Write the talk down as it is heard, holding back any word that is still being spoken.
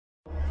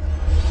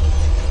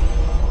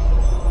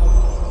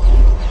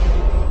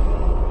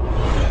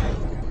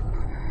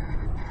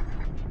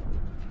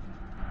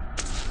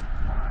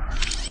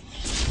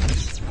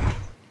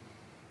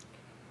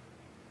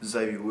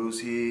Xavier Wills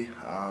here.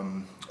 I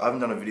haven't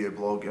done a video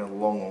blog in a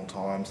long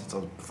time since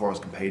before I was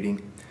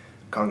competing.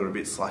 Kind of got a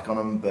bit slack on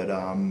them, but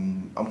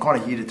I'm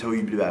kind of here to tell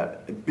you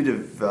a bit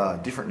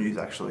of different news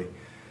actually.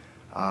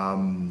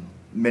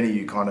 Many of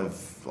you kind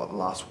of like the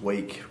last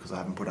week, because I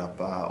haven't put up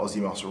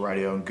Aussie Muscle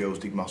Radio and Girls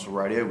Dig Muscle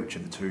Radio, which are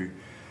the two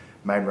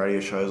main radio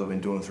shows I've been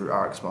doing through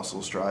RX Muscle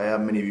Australia.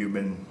 Many of you have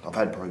been, I've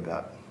had probably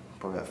about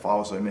 5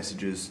 or so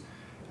messages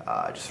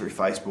just through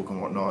Facebook and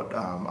whatnot,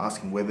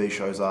 asking where these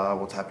shows are,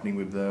 what's happening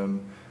with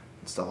them,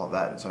 and stuff like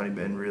that. It's only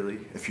been really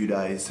a few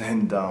days,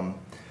 and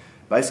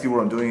basically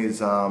what I'm doing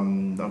is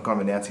I'm kind of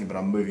announcing that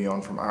I'm moving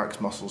on from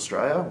RX Muscle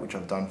Australia, which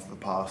I've done for the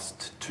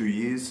past 2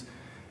 years.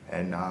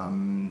 And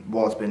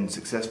while it's been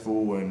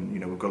successful and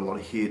we've got a lot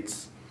of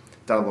hits,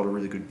 done a lot of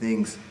really good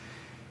things,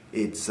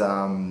 it's there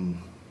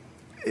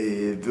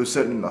was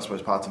certain, I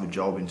suppose, parts of a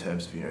job in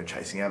terms of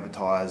chasing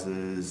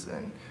advertisers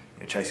and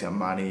chasing up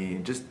money,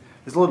 and just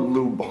there's a lot of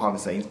little behind the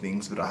scenes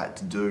things that I had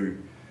to do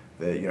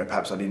that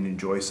perhaps I didn't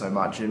enjoy so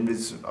much. And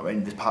there's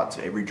parts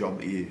of every job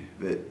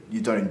that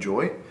you don't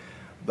enjoy,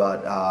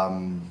 but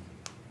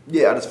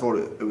yeah, I just thought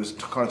it was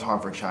kind of time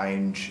for a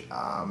change.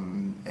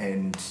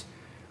 And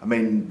I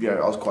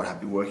was quite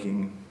happy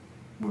working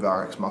with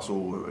RX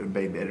Muscle and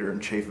being the editor in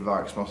chief of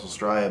RX Muscle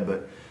Australia,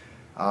 but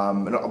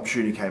an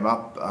opportunity came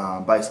up.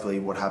 Basically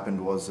what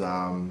happened was,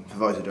 for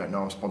those who don't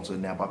know, I'm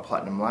sponsored now by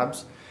Platinum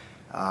Labs.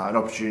 An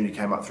opportunity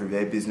came up through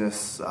their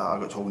business. I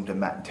got talking to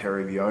Matt and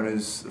Terry, the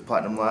owners of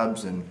Platinum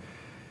Labs, and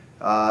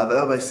they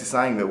were basically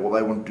saying that what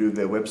they wanted to do with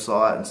their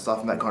website and stuff,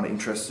 and that kind of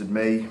interested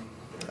me.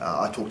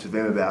 I talked to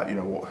them about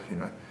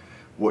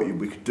what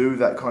we could do with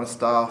that kind of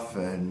stuff,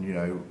 and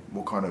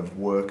what kind of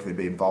work they'd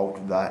be involved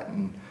with that,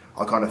 and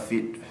I kind of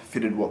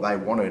fitted what they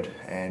wanted,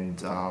 and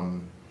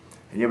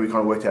yeah, we kind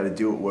of worked out a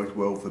deal that worked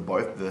well for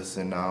both of us,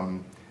 and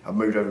I've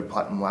moved over to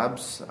Platinum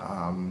Labs.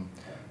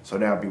 So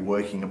now I'll be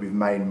the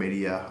main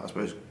media, I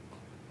suppose,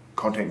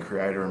 content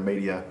creator and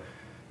media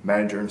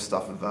manager and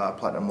stuff of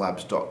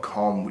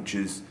platinumlabs.com, which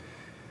is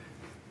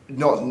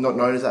not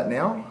known as that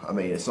now.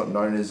 It's not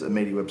known as a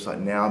media website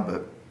now,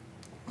 but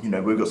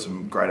we've got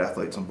some great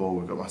athletes on board.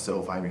 We've got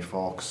myself, Amy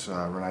Fox,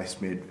 Renee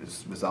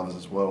Smith, there's others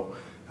as well.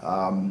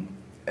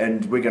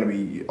 And we're going to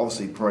be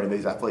obviously promoting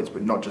these athletes,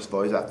 but not just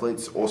those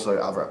athletes, also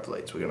other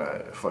athletes we're going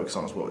to focus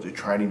on as well. Do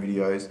training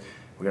videos.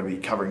 We're going to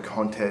be covering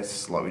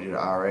contests like we did at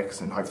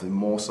RX, and hopefully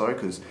more so,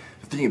 because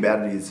the thing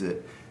about it is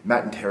that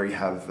Matt and Terry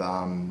have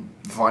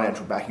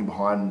financial backing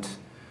behind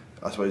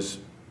the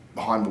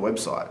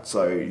website.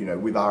 So,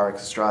 with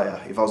RX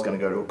Australia, if I was going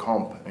to go to a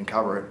comp and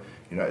cover it,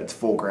 it's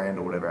 $4,000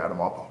 or whatever out of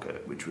my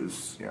pocket, which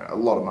was a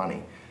lot of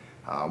money.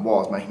 While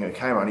I was making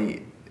okay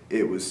money,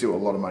 it was still a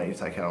lot of money to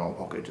take out of my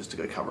pocket just to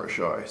go cover a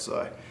show.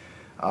 So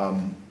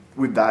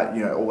with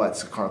that, all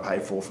that's kind of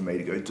paid for me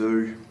to go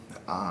do,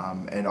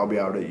 and I'll be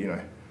able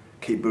to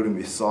keep building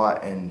this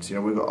site. And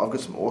I've got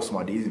some awesome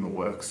ideas in the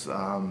works,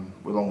 along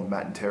with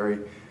Matt and Terry,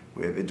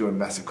 where they're doing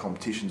massive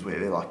competitions where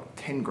they're like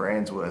 10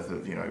 grand's worth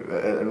of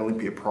an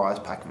Olympia prize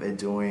pack that they're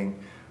doing,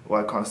 all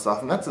that kind of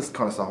stuff. And that's the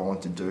kind of stuff I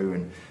want to do.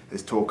 And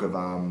there's talk of a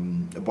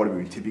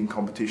bodybuilding tipping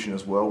competition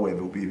as well, where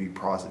there'll be a big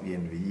prize at the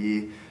end of the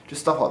year.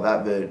 Just stuff like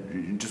that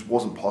that just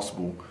wasn't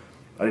possible.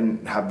 I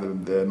didn't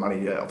have the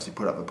money to obviously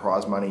put up the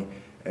prize money,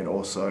 and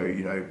also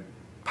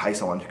pay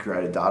someone to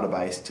create a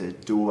database to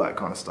do all that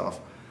kind of stuff.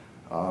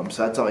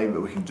 So that's something that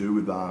we can do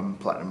with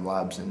Platinum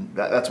Labs, and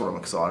that's what I'm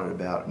excited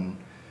about. And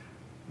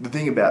the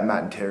thing about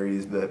Matt and Terry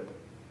is that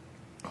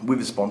with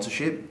the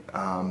sponsorship,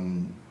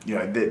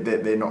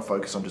 they're not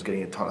focused on just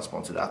getting a ton of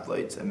sponsored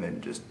athletes and then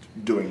just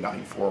doing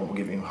nothing for them or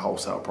giving them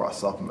wholesale price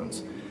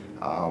supplements.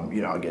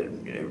 I get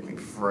everything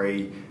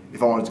free.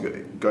 If I wanted to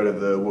go to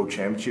the World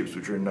Championships,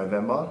 which are in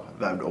November,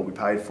 they would all be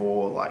paid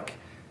for. Like,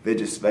 they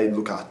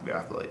look after their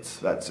athletes.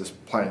 That's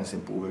just plain and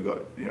simple. We've got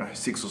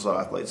 6 or so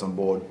athletes on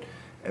board,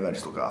 and they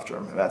just look after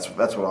them. And that's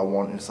what I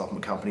want in a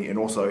supplement company. And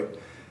also,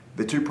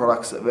 the two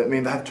products,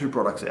 they have 2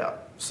 products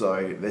out.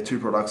 So they're 2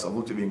 products. I've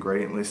looked at the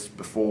ingredient list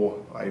before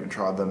I even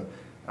tried them.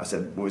 I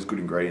said, well, there's good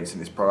ingredients in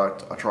this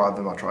product. I tried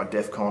them. I tried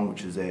DEFCON,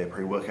 which is their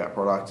pre-workout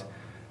product.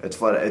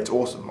 It's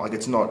awesome. Like,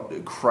 it's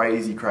not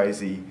crazy,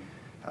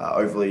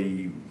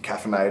 overly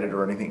caffeinated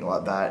or anything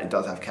like that. It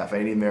does have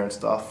caffeine in there and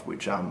stuff,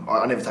 which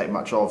I never take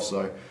much of.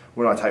 So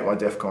when I take my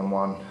DEFCON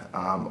one,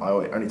 I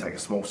only take a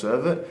small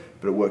serve of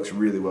it, but it works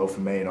really well for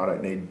me, and I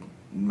don't need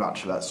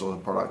much of that sort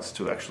of products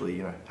to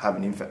actually have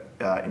an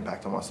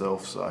impact on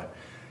myself. So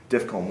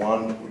DEFCON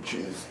 1, which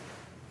is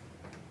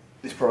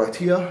this product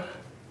here,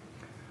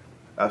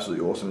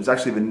 absolutely awesome. It's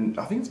actually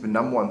I think it's the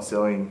 #1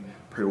 selling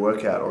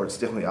pre-workout, or it's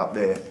definitely up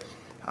there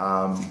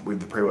with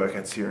the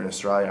pre-workouts here in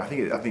Australia. I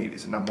think it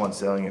is #1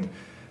 selling, and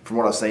from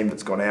what I've seen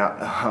that's gone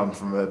out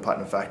from a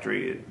Platinum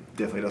factory, it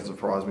definitely doesn't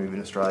surprise me in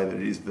Australia that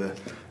it is the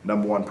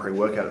 #1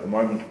 pre-workout at the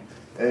moment.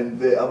 And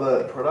the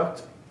other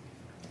product,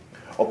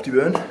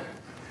 OptiBurn,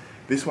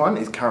 this one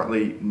is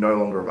currently no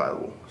longer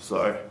available.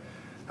 So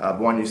the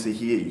one you see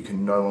here, you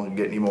can no longer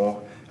get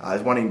anymore.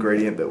 There's one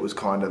ingredient that was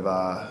kind of,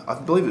 I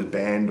believe it was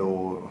banned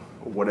or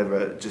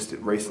whatever just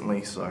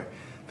recently, so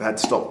they had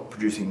to stop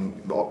producing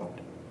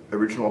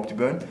original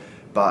OptiBurn.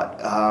 But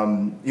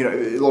you know,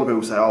 a lot of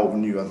people say, "Oh,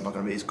 new one's not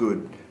going to be as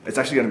good." It's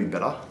actually going to be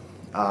better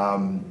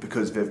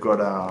because they've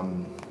got I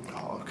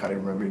can't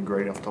even remember the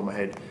ingredient off the top of my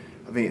head.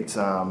 I think it's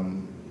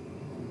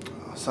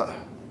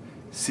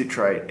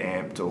citrate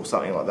amped or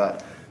something like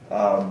that.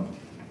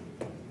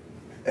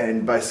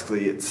 And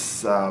basically,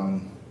 it's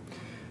kind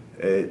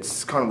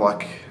of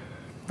like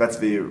that's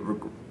the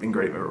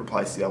ingredient that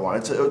replaced the other one.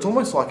 It's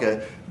almost like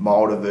a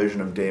milder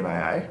version of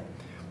DMAA,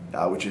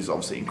 which is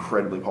obviously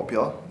incredibly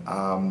popular.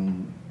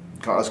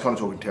 I was kind of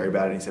talking to Terry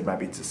about it, and he said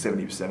maybe it's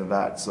 70% of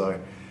that. So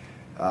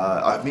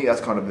I think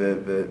that's kind of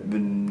the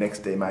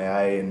next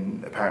DMAA,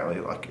 and apparently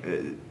like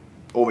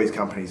all these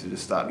companies are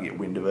just starting to get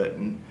wind of it,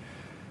 and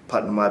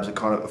Platinum Labs are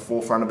kind of at the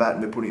forefront of that,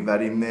 and they're putting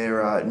that in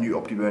their new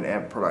OptiBurn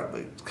amp product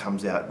that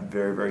comes out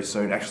very, very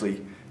soon.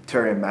 Actually,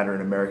 Terry and Matt are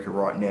in America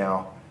right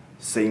now,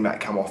 seeing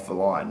that come off the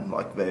line.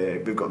 Like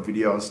they've got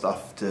video and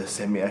stuff to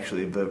send me.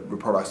 Actually, the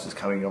products just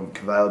coming on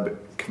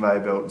conveyor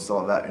belt and stuff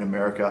like that in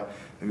America.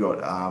 They've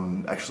got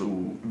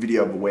actual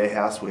video of a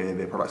warehouse where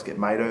their products get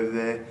made over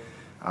there.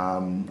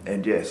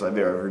 And yeah, so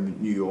they're over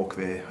in New York.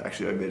 They're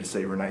actually over there to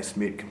see Renee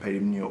Smith compete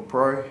in New York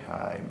Pro,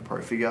 in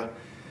Pro Figure.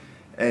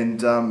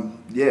 And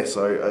yeah,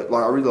 so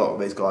like I really like what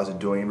these guys are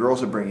doing. We're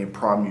also bringing in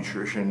Prime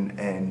Nutrition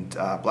and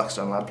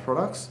Blackstone Labs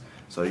products.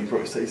 So you can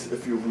probably see a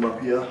few of them up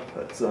here.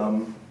 That's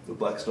the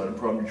Blackstone and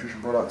Prime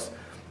Nutrition products.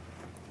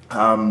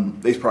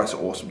 These products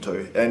are awesome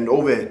too. And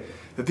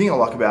the thing I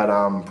like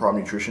about Prime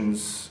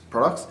Nutrition's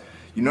products,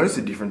 you notice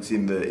the difference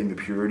in the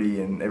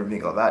purity and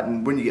everything like that.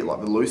 And when you get like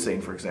the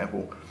leucine, for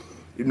example,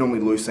 normally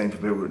leucine, for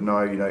people that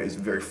know, is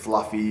very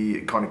fluffy.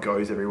 It kind of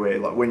goes everywhere.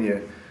 Like when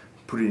you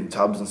put it in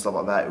tubs and stuff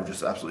like that, it will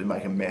just absolutely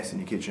make a mess in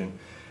your kitchen.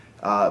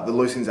 The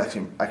leucine is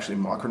actually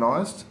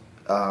micronized,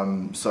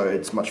 so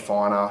it's much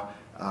finer.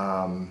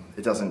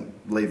 It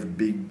doesn't leave a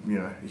big,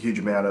 a huge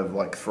amount of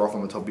like froth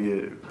on the top of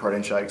your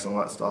protein shakes and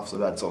all that stuff. So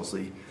that's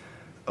obviously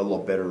a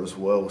lot better as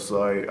well.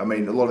 So I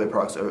mean, a lot of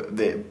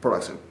their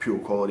products are pure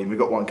quality. And we've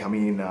got one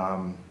coming in,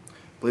 I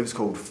believe it's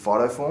called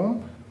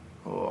Phytoform,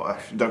 or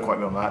actually don't quote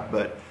me on that,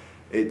 but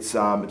it's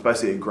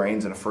basically a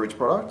greens and a fruits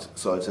product.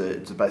 So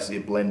it's basically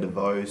a blend of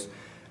those.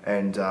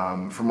 And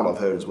from what I've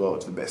heard as well,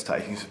 it's the best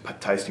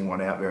tasting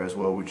one out there as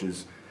well, which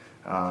is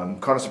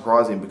kind of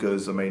surprising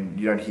because I mean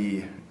you don't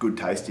hear good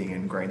tasting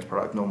and greens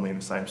product normally in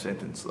the same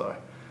sentence. So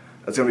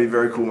it's going to be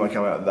very cool when I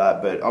come out with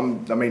that. But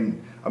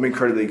I'm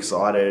incredibly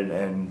excited,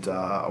 and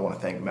I want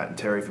to thank Matt and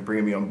Terry for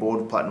bringing me on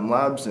board with Platinum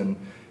Labs. And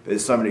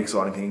there's so many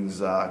exciting things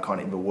kind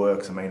of in the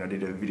works. I mean, I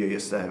did a video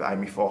yesterday of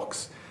Amy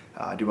Fox.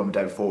 I did one the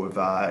day before with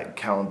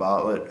Callum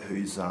Bartlett,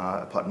 who's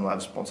a Platinum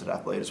Labs sponsored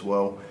athlete as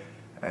well.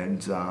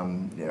 And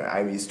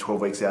Amy's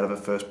 12 weeks out of her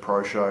first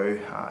pro show.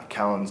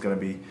 Callum's going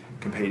to be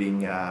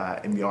competing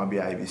in the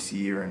INBA this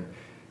year, and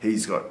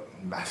he's got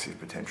massive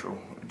potential,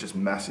 just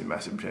massive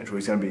potential.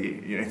 He's going to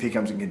be, if he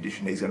comes in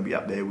condition, he's going to be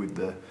up there with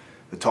the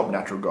top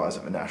natural guys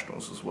at the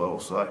Nationals as well.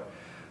 So,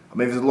 I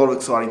mean, there's a lot of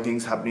exciting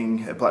things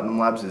happening at Platinum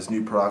Labs. There's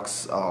new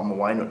products on the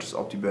way, not just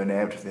OptiBurn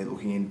Amped. They're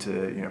looking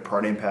into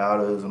protein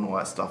powders and all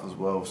that stuff as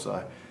well.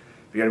 So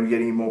we're going to be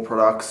getting more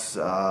products.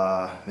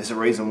 There's a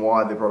reason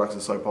why their products are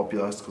so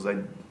popular. It's because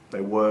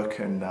they work,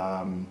 and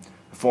the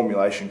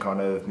formulation kind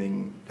of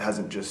thing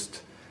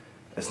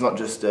it's not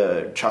just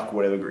chuck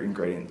whatever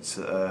ingredients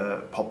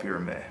pop here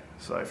and there.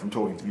 So from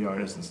talking to the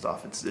owners and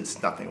stuff,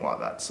 it's nothing like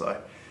that.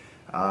 So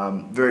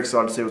very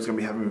excited to see what's going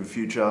to be happening in the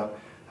future.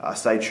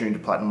 Stay tuned to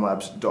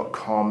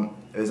platinumlabs.com.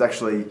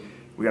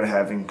 We're going to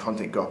have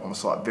content go up on the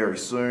site very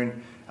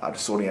soon.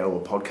 Just sorting out all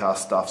the podcast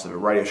stuff, so the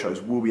radio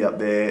shows will be up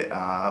there.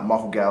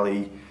 Michael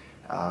Galley,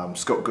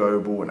 Scott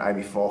Goebel, and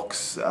Amy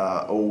Fox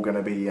all going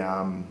to be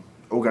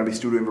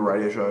still doing the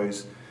radio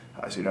shows,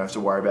 so you don't have to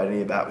worry about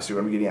any of that. We're still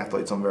going to be getting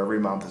athletes on there every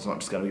month. It's not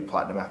just going to be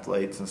platinum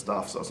athletes and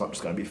stuff, so it's not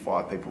just going to be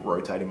 5 people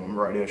rotating on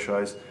the radio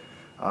shows.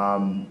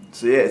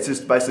 So yeah, it's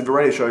just basically the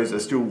radio shows are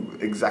still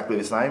exactly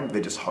the same.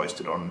 They're just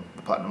hosted on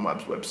the Platinum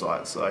Labs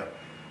website. So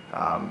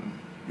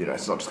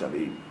it's not just going to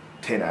be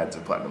 10 ads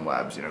of Platinum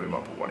Labs. We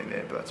might put one in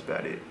there, but that's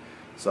about it.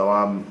 So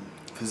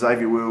for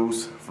Xavier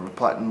Wills from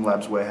Platinum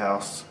Labs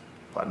Warehouse,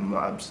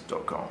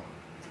 platinumlabs.com.